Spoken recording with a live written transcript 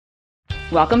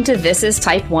Welcome to This is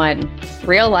Type 1,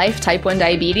 real life type 1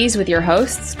 diabetes with your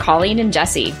hosts, Colleen and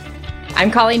Jesse.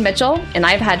 I'm Colleen Mitchell, and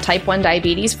I've had type 1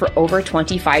 diabetes for over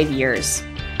 25 years.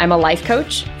 I'm a life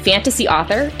coach, fantasy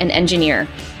author, and engineer.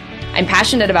 I'm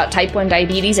passionate about type 1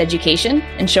 diabetes education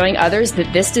and showing others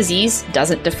that this disease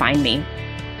doesn't define me.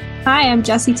 Hi, I'm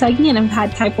Jessie Tuggy, and I've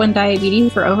had type 1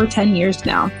 diabetes for over 10 years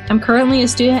now. I'm currently a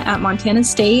student at Montana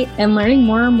State and learning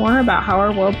more and more about how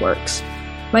our world works.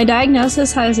 My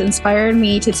diagnosis has inspired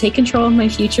me to take control of my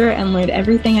future and learn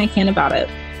everything I can about it.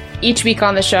 Each week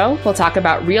on the show, we'll talk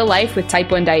about real life with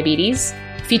type 1 diabetes,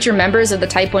 feature members of the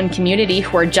type 1 community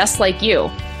who are just like you,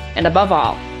 and above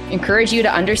all, encourage you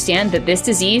to understand that this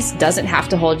disease doesn't have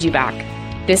to hold you back.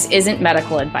 This isn't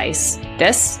medical advice.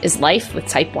 This is life with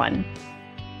type 1.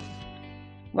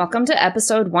 Welcome to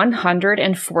episode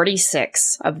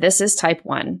 146 of This is Type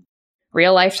 1,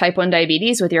 real life type 1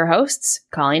 diabetes with your hosts,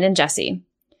 Colleen and Jesse.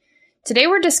 Today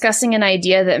we're discussing an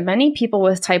idea that many people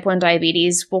with type 1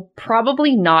 diabetes will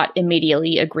probably not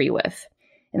immediately agree with.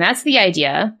 And that's the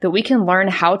idea that we can learn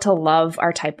how to love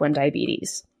our type 1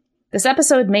 diabetes. This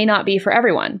episode may not be for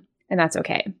everyone, and that's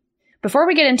okay. Before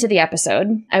we get into the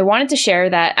episode, I wanted to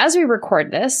share that as we record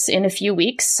this, in a few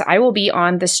weeks, I will be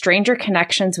on the Stranger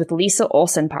Connections with Lisa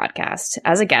Olson podcast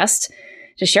as a guest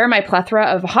to share my plethora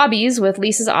of hobbies with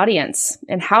Lisa's audience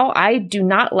and how I do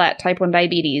not let type 1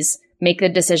 diabetes make the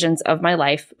decisions of my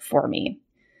life for me.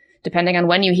 Depending on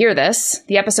when you hear this,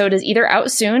 the episode is either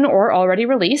out soon or already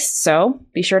released, so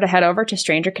be sure to head over to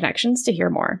Stranger Connections to hear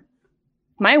more.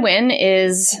 My win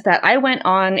is that I went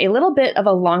on a little bit of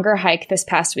a longer hike this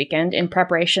past weekend in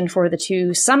preparation for the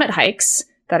 2 summit hikes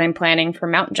that I'm planning for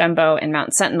Mount Jumbo and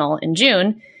Mount Sentinel in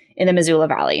June in the Missoula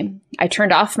Valley. I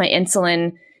turned off my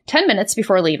insulin 10 minutes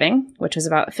before leaving, which was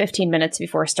about 15 minutes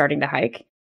before starting the hike.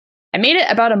 I made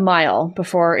it about a mile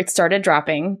before it started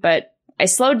dropping, but I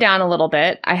slowed down a little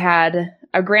bit. I had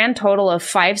a grand total of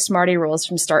 5 Smarty rolls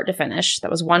from start to finish.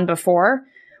 That was 1 before,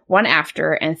 1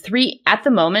 after, and 3 at the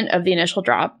moment of the initial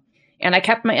drop. And I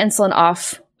kept my insulin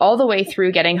off all the way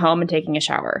through getting home and taking a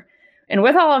shower. And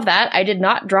with all of that, I did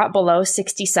not drop below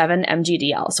 67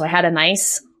 mg/dL. So I had a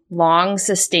nice, long,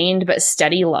 sustained, but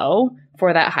steady low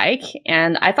for that hike.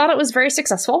 And I thought it was very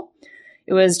successful.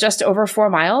 It was just over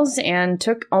 4 miles and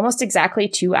took almost exactly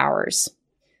 2 hours.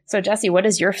 So Jesse, what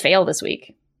is your fail this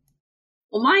week?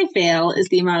 Well, my fail is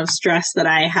the amount of stress that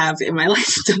I have in my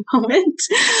life at the moment.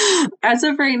 As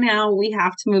of right now, we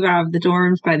have to move out of the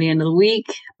dorms by the end of the week.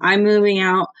 I'm moving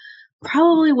out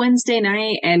probably Wednesday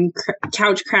night and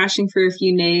couch crashing for a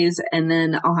few days, and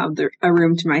then I'll have a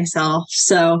room to myself.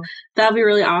 So that'll be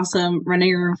really awesome.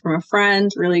 Renting a room from a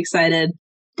friend, really excited.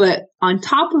 But on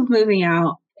top of moving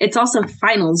out, it's also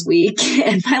finals week,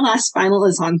 and my last final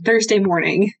is on Thursday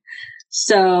morning.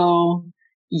 So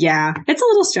yeah, it's a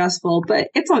little stressful, but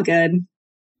it's all good.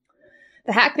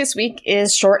 The hack this week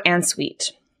is short and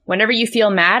sweet. Whenever you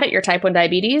feel mad at your type 1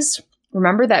 diabetes,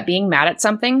 remember that being mad at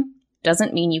something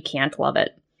doesn't mean you can't love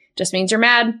it. Just means you're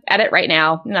mad at it right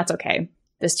now, and that's okay.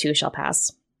 This too shall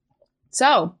pass.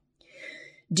 So,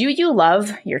 do you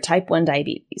love your type 1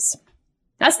 diabetes?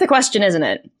 That's the question, isn't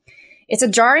it? It's a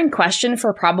jarring question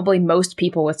for probably most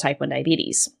people with type 1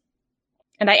 diabetes.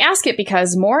 And I ask it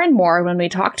because more and more when we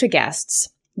talk to guests,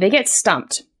 they get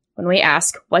stumped when we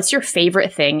ask, what's your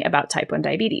favorite thing about type 1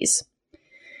 diabetes?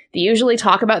 They usually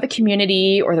talk about the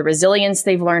community or the resilience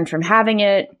they've learned from having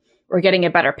it, or getting a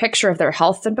better picture of their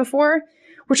health than before,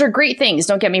 which are great things,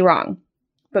 don't get me wrong.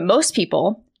 But most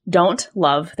people don't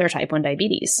love their type 1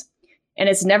 diabetes. And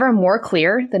it's never more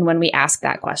clear than when we ask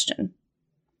that question.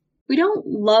 We don't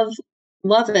love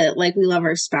it like we love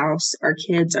our spouse, our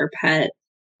kids, our pet,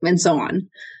 and so on.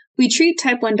 We treat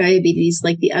type 1 diabetes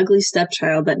like the ugly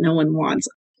stepchild that no one wants.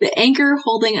 The anchor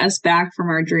holding us back from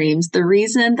our dreams, the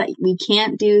reason that we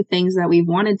can't do things that we've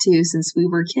wanted to since we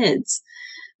were kids.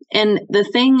 And the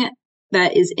thing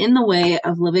that is in the way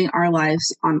of living our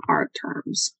lives on our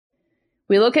terms.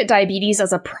 We look at diabetes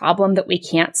as a problem that we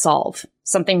can't solve,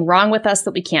 something wrong with us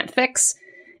that we can't fix,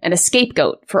 and a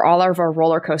scapegoat for all of our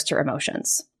roller coaster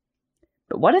emotions.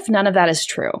 But what if none of that is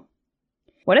true?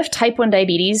 What if type 1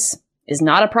 diabetes is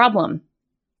not a problem?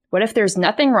 What if there's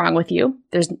nothing wrong with you?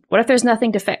 What if there's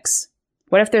nothing to fix?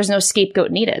 What if there's no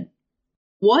scapegoat needed?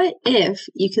 What if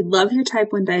you could love your type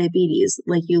 1 diabetes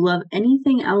like you love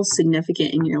anything else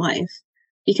significant in your life?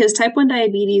 Because type 1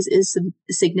 diabetes is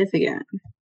significant.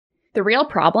 The real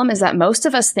problem is that most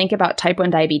of us think about type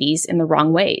 1 diabetes in the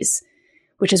wrong ways,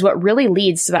 which is what really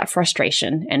leads to that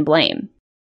frustration and blame.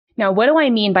 Now, what do I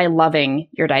mean by loving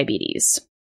your diabetes?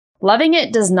 Loving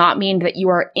it does not mean that you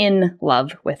are in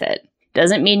love with it.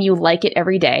 Doesn't mean you like it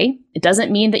every day. It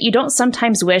doesn't mean that you don't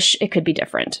sometimes wish it could be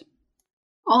different.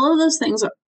 All of those things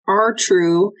are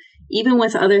true, even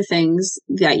with other things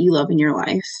that you love in your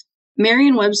life.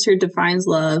 Merriam-Webster defines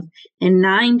love in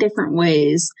 9 different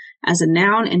ways as a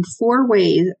noun and 4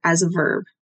 ways as a verb.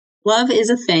 Love is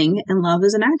a thing and love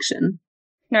is an action.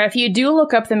 Now, if you do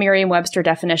look up the Merriam-Webster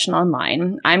definition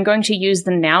online, I'm going to use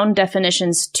the noun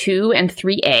definitions 2 and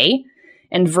 3a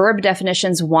and verb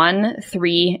definitions 1,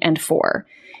 3, and 4.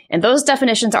 And those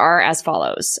definitions are as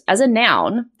follows. As a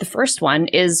noun, the first one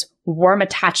is warm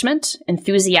attachment,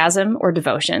 enthusiasm, or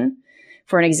devotion.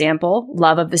 For an example,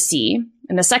 love of the sea.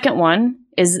 And the second one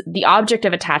is the object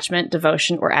of attachment,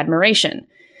 devotion, or admiration.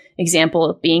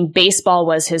 Example being baseball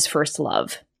was his first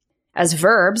love. As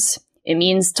verbs, it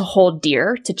means to hold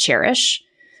dear, to cherish,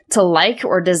 to like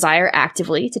or desire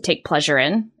actively, to take pleasure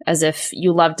in, as if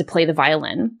you love to play the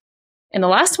violin. And the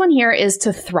last one here is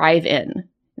to thrive in.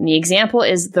 And the example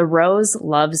is the rose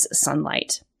loves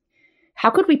sunlight. How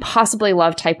could we possibly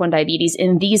love type 1 diabetes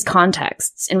in these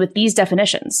contexts and with these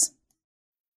definitions?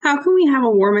 How can we have a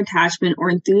warm attachment or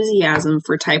enthusiasm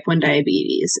for type 1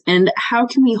 diabetes? And how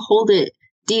can we hold it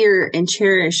dear and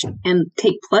cherish and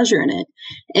take pleasure in it?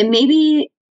 And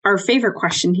maybe our favorite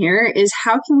question here is,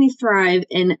 how can we thrive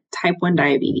in type 1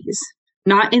 diabetes?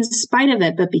 Not in spite of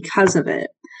it, but because of it.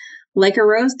 Like a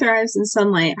rose thrives in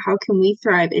sunlight, how can we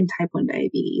thrive in type 1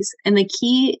 diabetes? And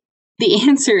the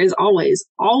answer is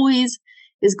always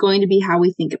is going to be how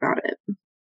we think about it.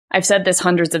 I've said this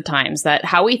hundreds of times, that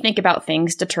how we think about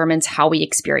things determines how we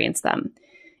experience them.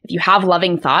 If you have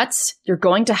loving thoughts, you're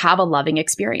going to have a loving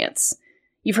experience.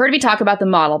 You've heard me talk about the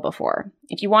model before.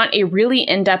 If you want a really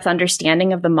in-depth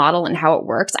understanding of the model and how it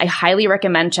works, I highly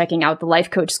recommend checking out the Life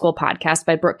Coach School podcast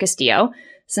by Brooke Castillo,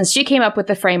 since she came up with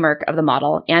the framework of the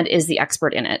model and is the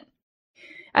expert in it.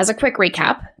 As a quick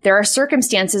recap, there are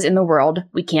circumstances in the world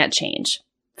we can't change.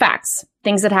 Facts,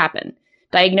 things that happen,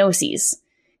 diagnoses.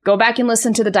 Go back and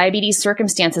listen to the diabetes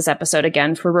circumstances episode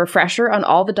again for a refresher on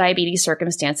all the diabetes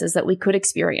circumstances that we could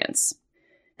experience.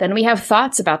 Then we have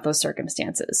thoughts about those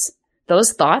circumstances.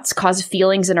 Those thoughts cause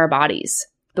feelings in our bodies.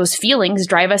 Those feelings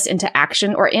drive us into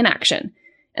action or inaction,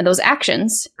 and those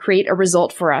actions create a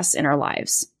result for us in our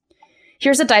lives.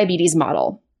 Here's a diabetes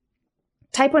model.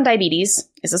 Type 1 diabetes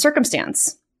is a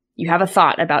circumstance. You have a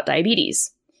thought about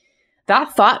diabetes.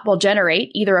 That thought will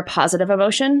generate either a positive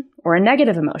emotion or a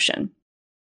negative emotion.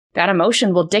 That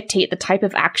emotion will dictate the type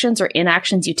of actions or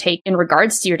inactions you take in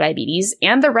regards to your diabetes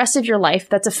and the rest of your life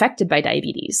that's affected by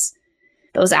diabetes.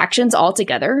 Those actions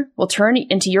altogether will turn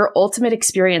into your ultimate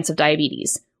experience of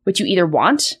diabetes, which you either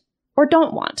want or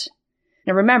don't want.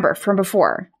 Now remember from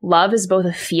before, love is both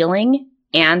a feeling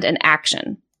and an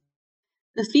action.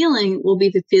 The feeling will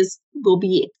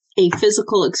be a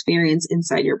physical experience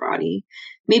inside your body.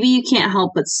 Maybe you can't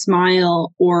help but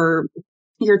smile, or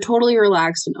you're totally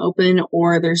relaxed and open,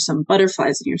 or there's some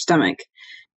butterflies in your stomach.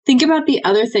 Think about the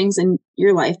other things in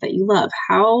your life that you love.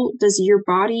 How does your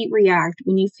body react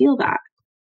when you feel that?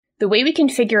 The way we can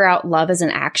figure out love as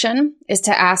an action is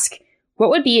to ask, what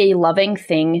would be a loving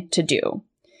thing to do?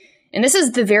 And this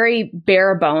is the very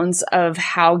bare bones of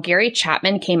how Gary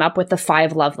Chapman came up with the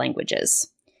 5 love languages.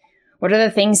 What are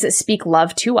the things that speak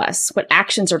love to us? What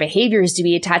actions or behaviors do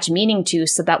we attach meaning to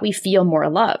so that we feel more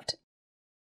loved?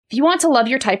 If you want to love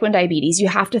your type 1 diabetes, you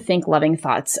have to think loving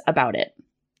thoughts about it.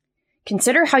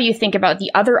 Consider how you think about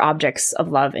the other objects of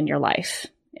love in your life.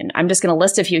 And I'm just going to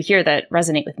list a few here that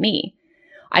resonate with me.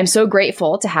 I'm so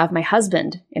grateful to have my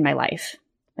husband in my life.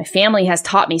 My family has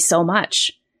taught me so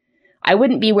much. I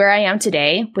wouldn't be where I am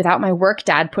today without my work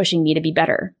dad pushing me to be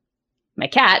better. My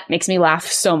cat makes me laugh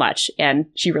so much, and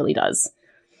she really does.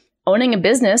 Owning a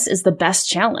business is the best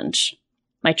challenge.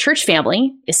 My church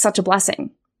family is such a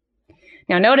blessing.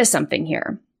 Now notice something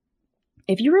here.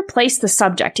 If you replace the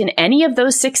subject in any of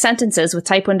those 6 sentences with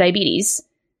type 1 diabetes,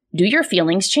 do your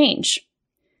feelings change?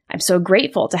 I'm so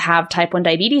grateful to have type 1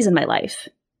 diabetes in my life.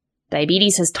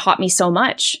 Diabetes has taught me so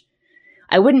much.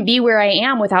 I wouldn't be where I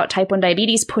am without type 1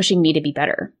 diabetes pushing me to be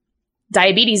better.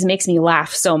 Diabetes makes me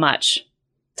laugh so much.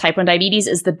 Type 1 diabetes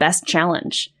is the best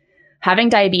challenge. Having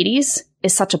diabetes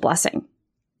is such a blessing.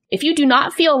 If you do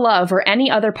not feel love or any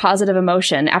other positive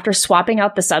emotion after swapping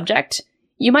out the subject,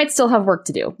 you might still have work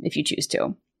to do if you choose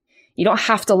to. You don't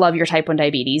have to love your type 1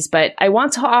 diabetes, but I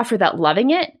want to offer that loving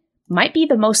it might be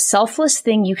the most selfless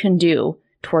thing you can do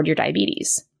toward your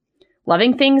diabetes.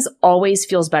 Loving things always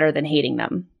feels better than hating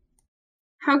them.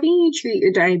 How can you treat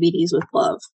your diabetes with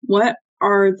love? What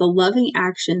are the loving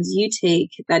actions you take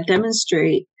that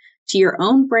demonstrate to your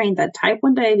own brain that type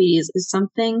 1 diabetes is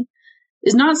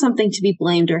not something to be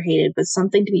blamed or hated, but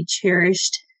something to be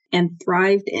cherished and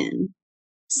thrived in?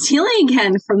 Stealing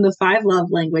again from the 5 love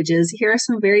languages, here are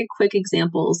some very quick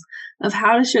examples of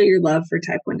how to show your love for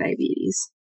type 1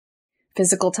 diabetes.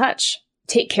 Physical touch.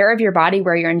 Take care of your body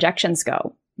where your injections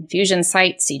go. Infusion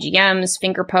sites, CGMs,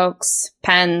 finger pokes,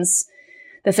 pens.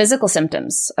 The physical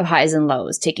symptoms of highs and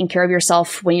lows. Taking care of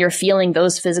yourself when you're feeling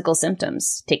those physical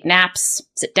symptoms. Take naps,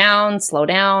 sit down, slow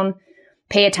down.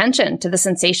 Pay attention to the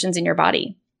sensations in your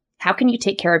body. How can you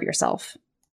take care of yourself?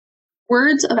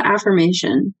 Words of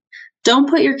affirmation. Don't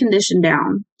put your condition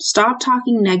down. Stop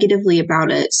talking negatively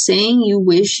about it, saying you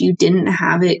wish you didn't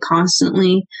have it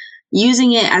constantly,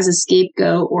 using it as a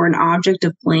scapegoat or an object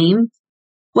of blame.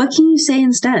 What can you say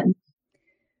instead?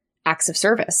 Acts of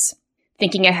service.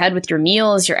 Thinking ahead with your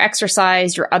meals, your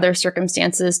exercise, your other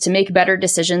circumstances to make better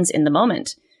decisions in the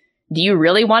moment. Do you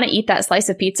really want to eat that slice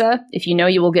of pizza if you know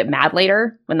you will get mad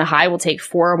later when the high will take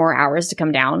 4 or more hours to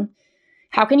come down?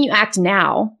 How can you act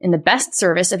now in the best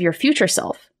service of your future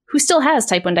self who still has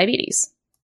type 1 diabetes?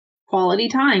 Quality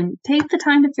time. Take the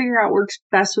time to figure out what works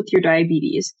best with your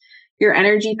diabetes. Your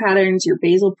energy patterns, your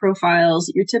basal profiles,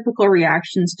 your typical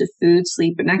reactions to food,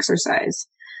 sleep, and exercise.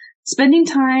 Spending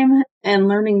time and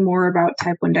learning more about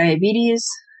type 1 diabetes,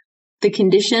 the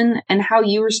condition, and how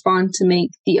you respond to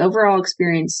make the overall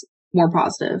experience more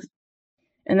positive.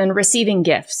 And then receiving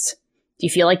gifts. Do you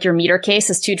feel like your meter case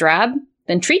is too drab?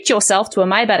 Then treat yourself to a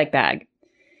MyBedic bag.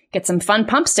 Get some fun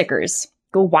pump stickers.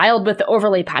 Go wild with the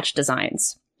overlay patch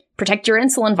designs. Protect your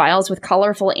insulin vials with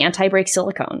colorful anti-break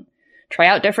silicone. Try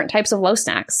out different types of low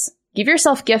snacks. Give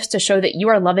yourself gifts to show that you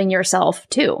are loving yourself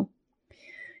too.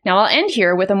 Now I'll end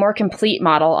here with a more complete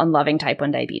model on loving type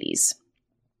 1 diabetes.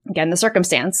 Again, the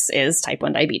circumstance is type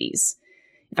 1 diabetes.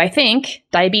 If I think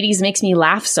diabetes makes me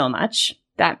laugh so much,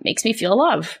 that makes me feel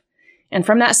love. And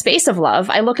from that space of love,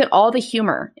 I look at all the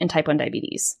humor in type 1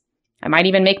 diabetes. I might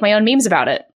even make my own memes about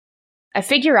it. I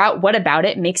figure out what about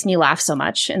it makes me laugh so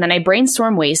much, and then I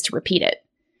brainstorm ways to repeat it.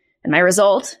 And my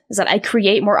result is that I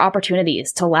create more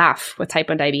opportunities to laugh with type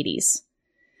 1 diabetes.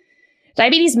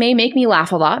 Diabetes may make me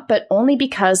laugh a lot, but only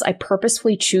because I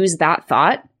purposefully choose that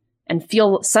thought and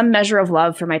feel some measure of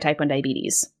love for my type 1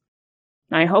 diabetes.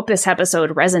 Now, I hope this episode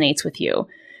resonates with you, or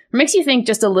makes you think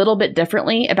just a little bit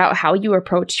differently about how you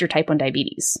approach your type 1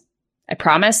 diabetes. I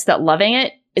promise that loving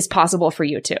it is possible for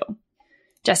you too.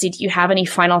 Jessie, do you have any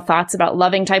final thoughts about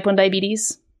loving type 1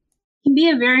 diabetes? It can be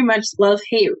a very much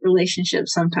love-hate relationship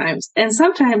sometimes. And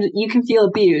sometimes you can feel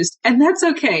abused. And that's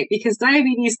okay, because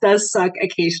diabetes does suck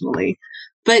occasionally.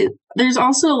 But there's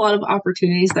also a lot of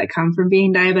opportunities that come from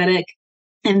being diabetic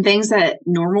and things that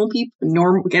normal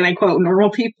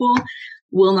people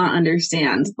will not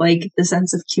understand, like the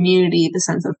sense of community, the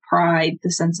sense of pride,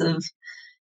 the sense of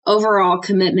overall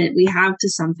commitment we have to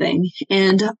something.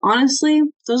 And honestly,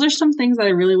 those are some things that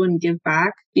I really wouldn't give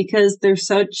back, because they're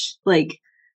such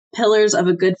pillars of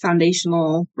a good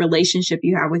foundational relationship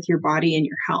you have with your body and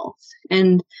your health.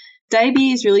 And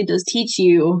diabetes really does teach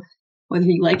you, whether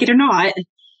you like it or not,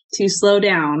 to slow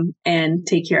down and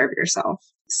take care of yourself.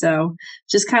 So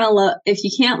just kind of love, if you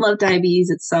can't love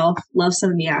diabetes itself, love some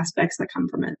of the aspects that come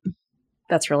from it.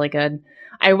 That's really good.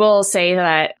 I will say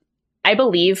that I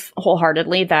believe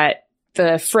wholeheartedly that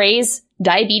the phrase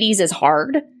diabetes is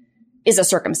hard is a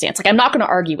circumstance. I'm not going to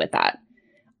argue with that.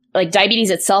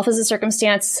 Diabetes itself is a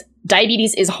circumstance.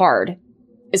 Diabetes is hard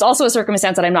is also a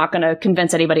circumstance that I'm not going to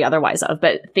convince anybody otherwise of.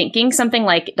 But thinking something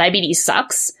like diabetes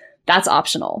sucks, that's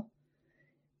optional.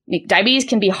 Diabetes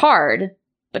can be hard,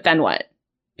 but then what?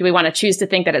 Do we want to choose to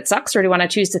think that it sucks, or do we want to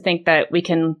choose to think that we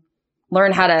can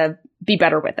learn how to be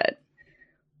better with it?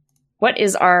 What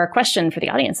is our question for the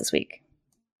audience this week?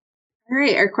 All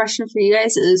right. Our question for you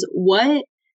guys is, what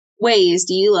ways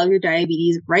do you love your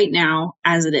diabetes right now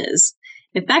as it is?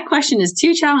 If that question is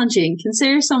too challenging,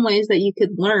 consider some ways that you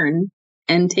could learn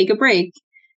and take a break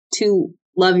to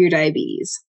love your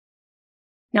diabetes.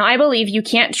 Now, I believe you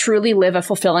can't truly live a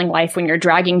fulfilling life when you're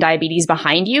dragging diabetes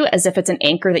behind you as if it's an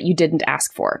anchor that you didn't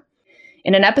ask for.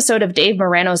 In an episode of Dave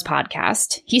Morano's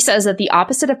podcast, he says that the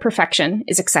opposite of perfection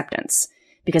is acceptance,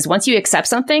 because once you accept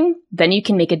something, then you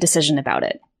can make a decision about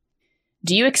it.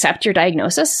 Do you accept your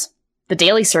diagnosis? The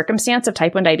daily circumstance of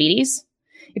type 1 diabetes?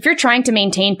 If you're trying to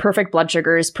maintain perfect blood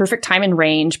sugars, perfect time in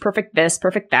range, perfect this,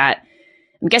 perfect that,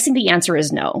 I'm guessing the answer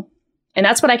is no. And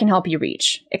that's what I can help you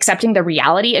reach, accepting the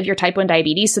reality of your type 1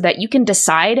 diabetes so that you can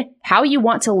decide how you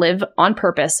want to live on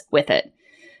purpose with it.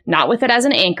 Not with it as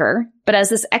an anchor, but as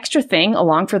this extra thing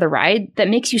along for the ride that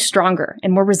makes you stronger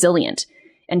and more resilient,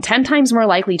 and 10 times more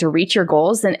likely to reach your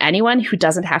goals than anyone who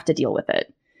doesn't have to deal with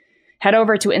it. Head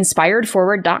over to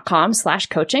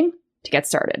inspiredforward.com/coaching to get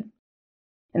started.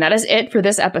 And that is it for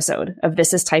this episode of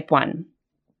This is Type 1.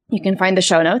 You can find the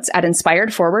show notes at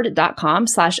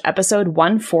inspiredforward.com/episode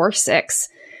 146.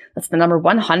 That's the number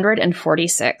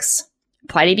 146.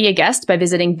 Apply to be a guest by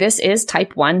visiting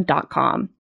thisistype1.com.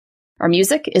 Our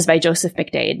music is by Joseph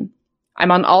McDade.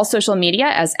 I'm on all social media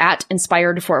as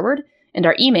 @inspiredforward, and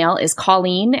our email is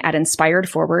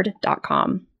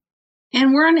colleen@inspiredforward.com.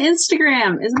 And we're on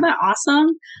Instagram. Isn't that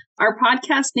awesome? Our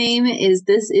podcast name is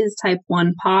This Is Type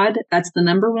 1 Pod. That's the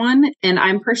number 1. And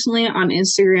I'm personally on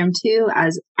Instagram too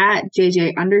as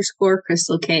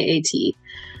 @JJ_CrystalKAT.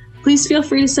 Please feel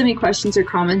free to send me questions or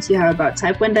comments you have about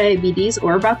type 1 diabetes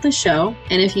or about the show.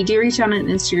 And if you do reach out on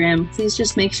Instagram, please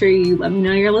just make sure you let me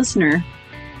know you're a listener.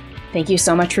 Thank you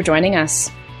so much for joining us.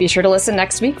 Be sure to listen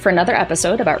next week for another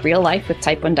episode about real life with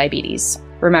type 1 diabetes.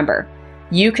 Remember,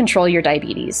 you control your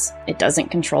diabetes. It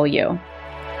doesn't control you.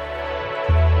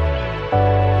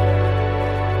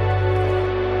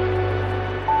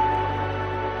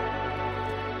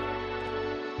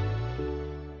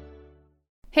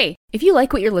 Hey, if you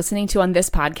like what you're listening to on this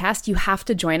podcast, you have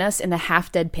to join us in the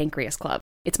Half Dead Pancreas Club.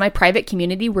 It's my private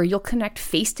community where you'll connect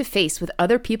face-to-face with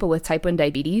other people with type 1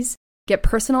 diabetes, get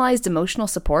personalized emotional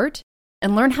support,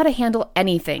 and learn how to handle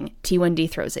anything T1D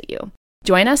throws at you.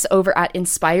 Join us over at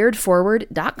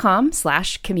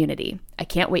inspiredforward.com/community. I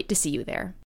can't wait to see you there.